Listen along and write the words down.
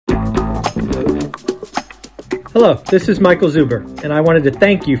Hello, this is Michael Zuber, and I wanted to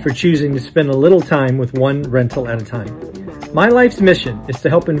thank you for choosing to spend a little time with one rental at a time. My life's mission is to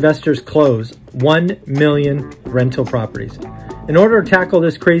help investors close 1 million rental properties. In order to tackle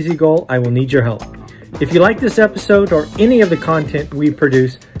this crazy goal, I will need your help. If you like this episode or any of the content we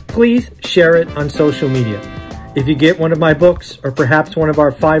produce, please share it on social media. If you get one of my books or perhaps one of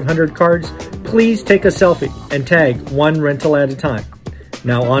our 500 cards, please take a selfie and tag one rental at a time.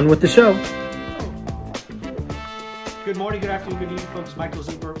 Now on with the show. Good morning, good afternoon, good evening, folks. Michael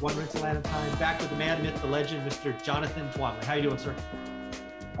Zuber, one rental at a time, back with the man, myth, the legend, Mr. Jonathan Twombly. How you doing, sir?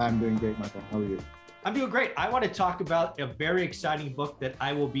 I'm doing great, Michael. How are you? I'm doing great. I want to talk about a very exciting book that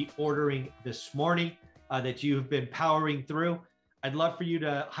I will be ordering this morning that you've been powering through. I'd love for you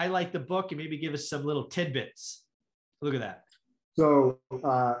to highlight the book and maybe give us some little tidbits. Look at that. So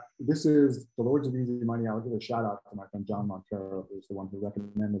this is The Lords of Easy Money. I'll give a shout out to my friend John Montero, who's the one who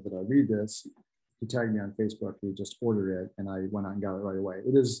recommended that I read this. He tagged me on Facebook. He just ordered it, and I went out and got it right away.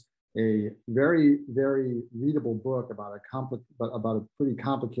 It is a very, very readable book about a pretty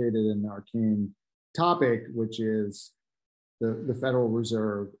complicated and arcane topic, which is the Federal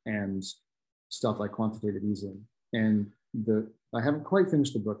Reserve and stuff like quantitative easing. And I haven't quite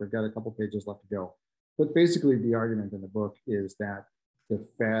finished the book. I've got a couple pages left to go. But basically, the argument in the book is that the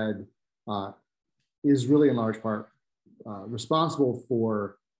Fed is really in large part responsible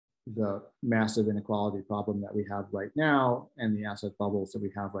for the massive inequality problem that we have right now and the asset bubbles that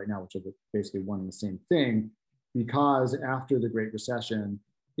we have right now, which are basically one and the same thing, because after the Great Recession,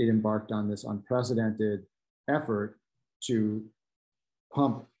 it embarked on this unprecedented effort to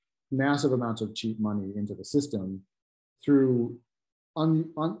pump massive amounts of cheap money into the system through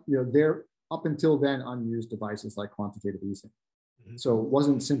their up until then unused devices like quantitative easing. Mm-hmm. So it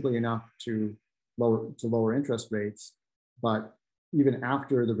wasn't simply enough to lower interest rates, but even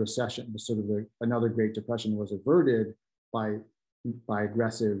after the recession, another Great Depression was averted by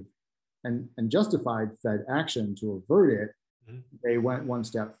aggressive and justified Fed action to avert it, mm-hmm. They went one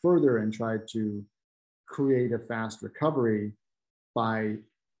step further and tried to create a fast recovery by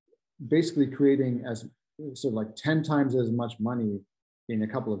basically creating as sort of like 10 times as much money in a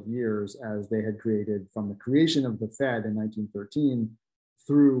couple of years as they had created from the creation of the Fed in 1913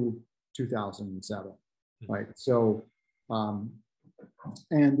 through 2007, mm-hmm. Right? So,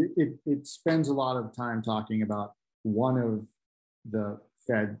 and it spends a lot of time talking about one of the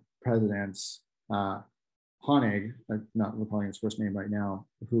Fed presidents, Honig, not recalling his first name right now,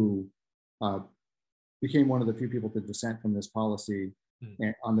 who became one of the few people to dissent from this policy,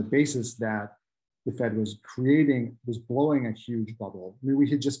 and on the basis that the Fed was blowing a huge bubble. I mean, we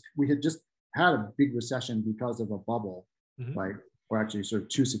had just had a big recession because of a bubble, mm-hmm. Right? Or actually sort of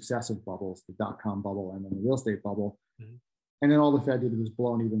two successive bubbles, the dot-com bubble and then the real estate bubble. Mm-hmm. And then all the Fed did was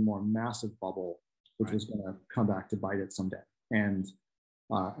blow an even more massive bubble, which right. was going to come back to bite it someday. And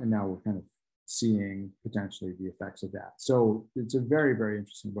now we're kind of seeing potentially the effects of that. So it's a very, very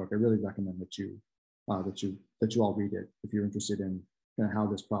interesting book. I really recommend that you all read it if you're interested in kind of how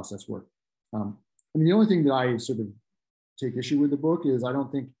this process works. I mean, the only thing that I sort of take issue with the book is I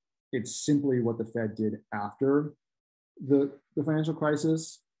don't think it's simply what the Fed did after the financial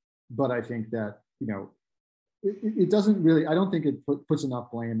crisis, but I think that, it doesn't really, I don't think it puts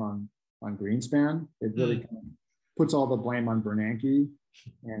enough blame on Greenspan. It really kind of puts all the blame on Bernanke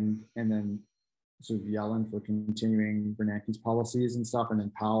and then sort of Yellen for continuing Bernanke's policies and stuff, and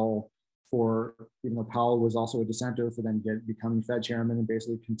then Powell even though Powell was also a dissenter, for then becoming Fed chairman and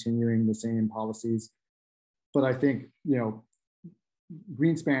basically continuing the same policies. But I think,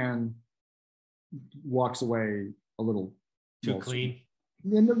 Greenspan walks away a little too clean.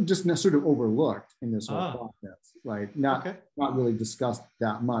 And just sort of overlooked in this whole process, right? Not really discussed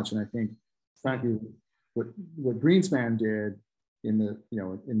that much. And I think, frankly, what Greenspan did in the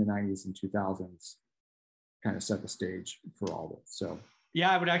 90s and 2000s kind of set the stage for all this. So. Yeah,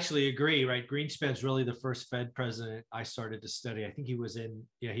 I would actually agree, right? Greenspan's really the first Fed president I started to study. I think he was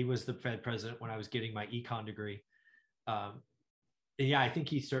the Fed president when I was getting my econ degree. I think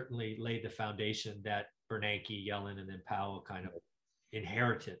he certainly laid the foundation that Bernanke, Yellen, and then Powell kind of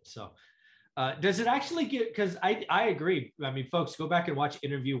inherited. So does it actually because I agree. I mean, folks, go back and watch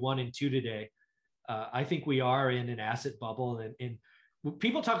interview 1 and 2 today. I think we are in an asset bubble, and when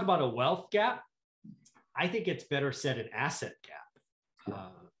people talk about a wealth gap, I think it's better said an asset gap.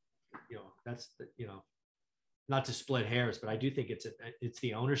 That's not to split hairs, but I do think it's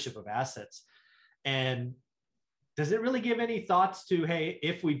the ownership of assets. And does it really give any thoughts to, hey,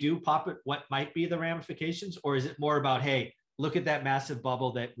 if we do pop it, what might be the ramifications? Or is it more about, hey, look at that massive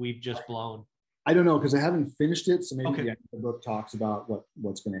bubble that we've just blown? I don't know, because I haven't finished it. So maybe the book talks about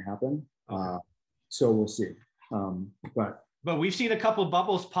what's going to happen. Okay. So we'll see. But we've seen a couple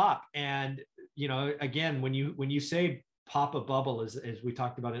bubbles pop, and again, when you say pop a bubble, as we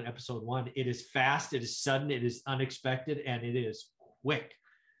talked about in episode 1, it is fast, it is sudden, it is unexpected, and it is quick.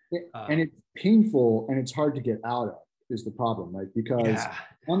 And it's painful and it's hard to get out of is the problem, right? Because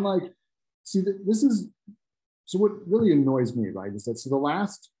unlike, so what really annoys me, right, is that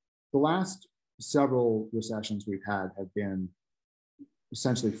the last several recessions we've had have been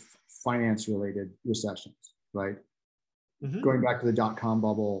essentially finance related recessions, right? Mm-hmm. Going back to the .com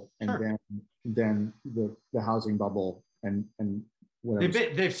bubble and then the housing bubble and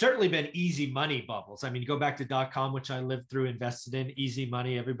whatever. They've certainly been easy money bubbles. I mean, you go back to .com, which I lived through, invested in, easy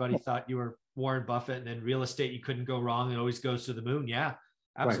money. Everybody thought you were Warren Buffett, and then real estate, you couldn't go wrong. It always goes to the moon. Yeah,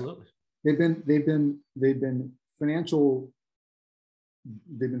 absolutely. Right. They've been financial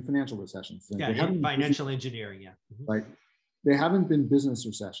recessions. Yeah, financial engineering. Yeah. Mm-hmm. Right. They haven't been business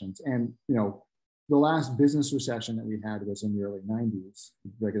recessions. And, the last business recession that we had was in the early 90s,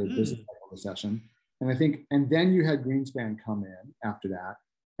 regular business recession. And then you had Greenspan come in after that.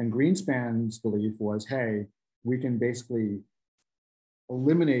 And Greenspan's belief was, hey, we can basically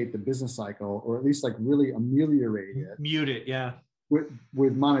eliminate the business cycle, or at least like really ameliorate it. Mute it, yeah.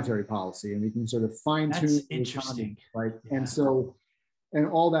 With monetary policy. And we can sort of fine tune the economy, right? Yeah. And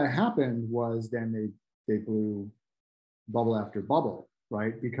all that happened was then they blew bubble after bubble,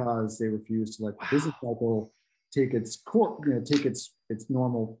 right? Because they refused to let the business cycle take its take its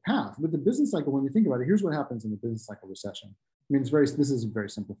normal path. But the business cycle, when you think about it, here's what happens in the business cycle recession. I mean, this is very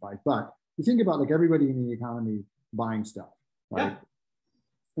simplified, but you think about like everybody in the economy buying stuff, right? Yeah.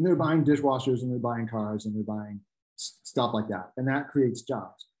 And they're buying dishwashers and they're buying cars and they're buying stuff like that. And that creates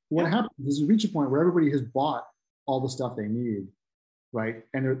jobs. What happens is you reach a point where everybody has bought all the stuff they need, right?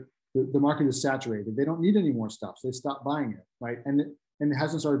 And the market is saturated. They don't need any more stuff. So they stop buying it, right? And it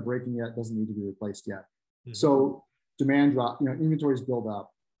hasn't started breaking yet, doesn't need to be replaced yet. Mm-hmm. So demand drop, inventories build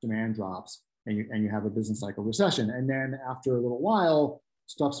up, demand drops, and you have a business cycle recession. And then after a little while,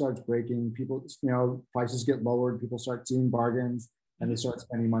 stuff starts breaking, people, prices get lowered, people start seeing bargains, and they start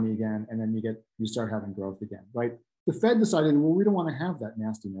spending money again, and then you start having growth again, right? The Fed decided, well, we don't want to have that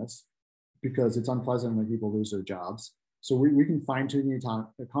nastiness because it's unpleasant when people lose their jobs. So we can fine tune the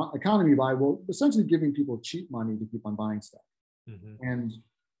economy by, essentially giving people cheap money to keep on buying stuff. Mm-hmm.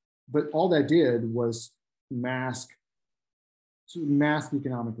 But all that did was mask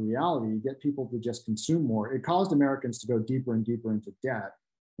economic reality, get people to just consume more. It caused Americans to go deeper and deeper into debt,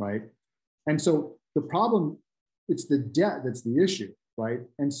 right? And so the problem, it's the debt that's the issue, right?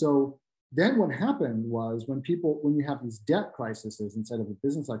 And so then what happened was when you have these debt crises instead of a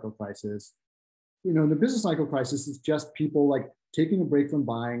business cycle crisis, the business cycle crisis is just people like taking a break from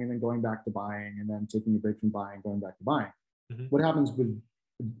buying and then going back to buying and then taking a break from buying, going back to buying. Mm-hmm. What happens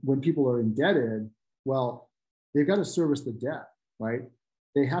when people are indebted? Well, they've got to service the debt, right?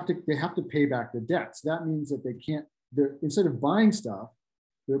 They have to pay back the debt. So that means that instead of buying stuff,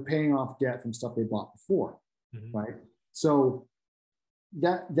 they're paying off debt from stuff they bought before, mm-hmm. right? So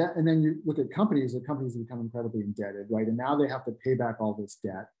that and then you look at companies. The companies become incredibly indebted, right? And now they have to pay back all this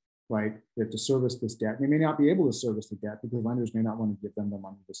debt, right? They have to service this debt. They may not be able to service the debt because lenders may not want to give them the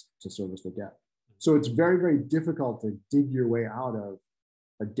money to service the debt. So it's very, very difficult to dig your way out of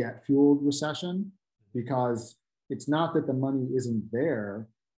a debt-fueled recession because it's not that the money isn't there,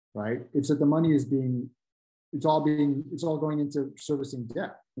 right? It's that the money it's all going into servicing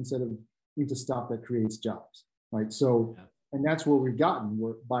debt instead of into stuff that creates jobs, right? So, and that's where we've gotten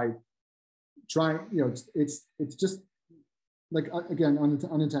by trying, it's just like, again,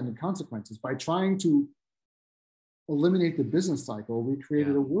 unintended consequences. By trying to eliminate the business cycle, we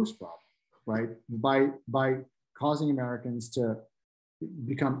created a worse problem, right? By causing Americans to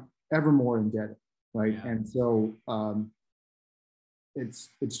become ever more indebted, right? Yeah. And so it's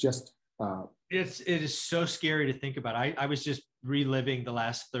just it is so scary to think about. I was just reliving the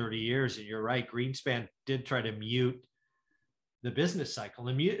last 30 years, and you're right. Greenspan did try to mute the business cycle,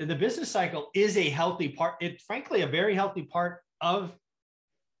 and the business cycle is a healthy part. It's frankly a very healthy part of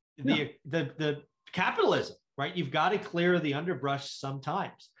the capitalism, right? You've got to clear the underbrush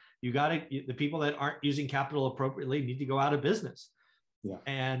sometimes. The people that aren't using capital appropriately need to go out of business. Yeah.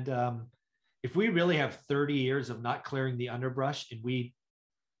 And if we really have 30 years of not clearing the underbrush and we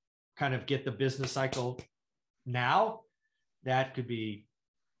kind of get the business cycle now, that could be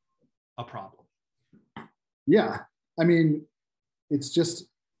a problem. Yeah. I mean, we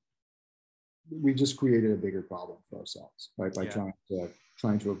just created a bigger problem for ourselves, right? By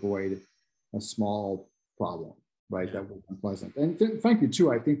trying to avoid a small problem, right? That was unpleasant. And frankly,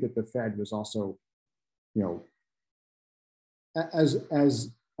 too, I think that the Fed was also,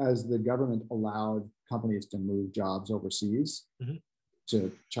 as as the government allowed companies to move jobs overseas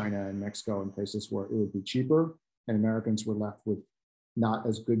to China and Mexico and places where it would be cheaper, and Americans were left with not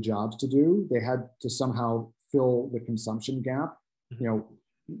as good jobs to do, they had to somehow fill the consumption gap. You know,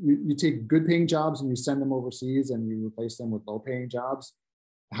 you take good paying jobs and you send them overseas and you replace them with low paying jobs.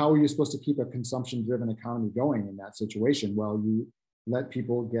 How are you supposed to keep a consumption driven economy going in that situation? Well, you let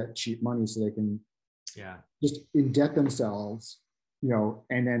people get cheap money so they can just indebt themselves, you know,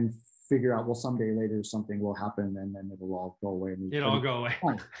 and then figure out, well, someday later something will happen and then it'll all go away. And it'll all go away.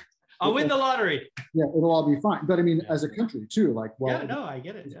 I'll win the lottery. Yeah, it'll all be fine. But I mean, as a country too, like, well, I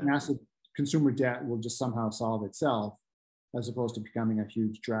get it. Massive consumer debt will just somehow solve itself, as opposed to becoming a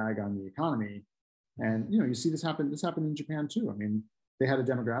huge drag on the economy. And you know, you see this happen. This happened in Japan too. I mean, they had a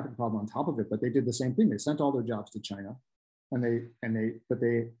demographic problem on top of it, but they did the same thing. They sent all their jobs to China, but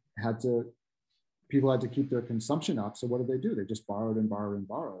they had to. People had to keep their consumption up. So what did they do? They just borrowed and borrowed and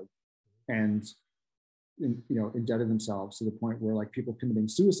borrowed, and indebted themselves to the point where like people committing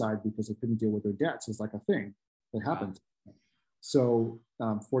suicide because they couldn't deal with their debts is like a thing that happens. Wow. So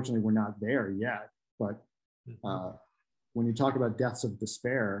fortunately, we're not there yet. But when you talk about deaths of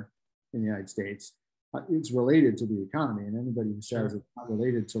despair in the United States, it's related to the economy. And anybody who says it's not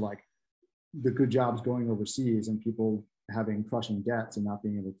related to like the good jobs going overseas and people having crushing debts and not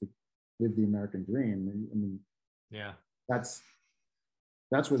being able to live the American dream, I mean,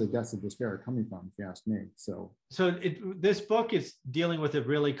 that's where the deaths of despair are coming from, if you ask me. So this book is dealing with a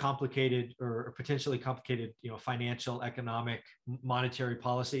really complicated or potentially complicated, financial, economic, monetary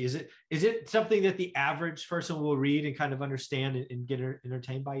policy. Is it something that the average person will read and kind of understand and get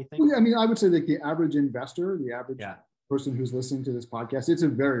entertained by, you think? Yeah, I mean, I would say that the average investor, the average person who's listening to this podcast, it's a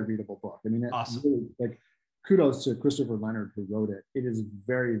very readable book. I mean, awesome. Really, like, kudos to Christopher Leonard who wrote it. It is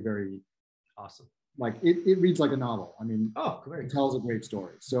very, very awesome. Like it reads like a novel. I mean, great. It tells a great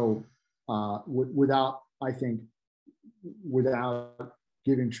story. So without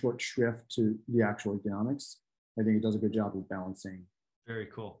giving short shrift to the actual economics, I think it does a good job of balancing. Very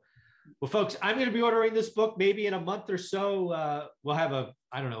cool. Well, folks, I'm going to be ordering this book maybe in a month or so. We'll have a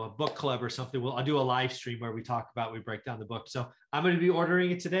book club or something. I'll do a live stream where we break down the book. So I'm going to be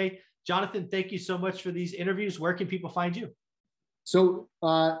ordering it today. Jonathan, thank you so much for these interviews. Where can people find you? So,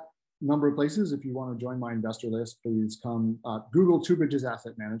 number of places. If you want to join my investor list, please come Google Two Bridges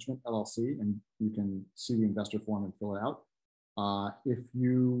Asset Management LLC, and you can see the investor form and fill it out. If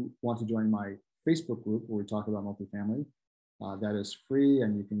you want to join my Facebook group where we talk about multifamily, that is free,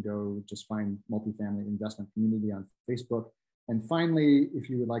 and you can go just find Multifamily Investment Community on Facebook. And finally, if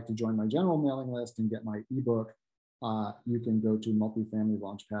you would like to join my general mailing list and get my ebook, you can go to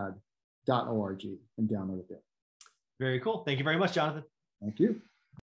multifamilylaunchpad.org and download it there. Very cool. Thank you very much, Jonathan. Thank you.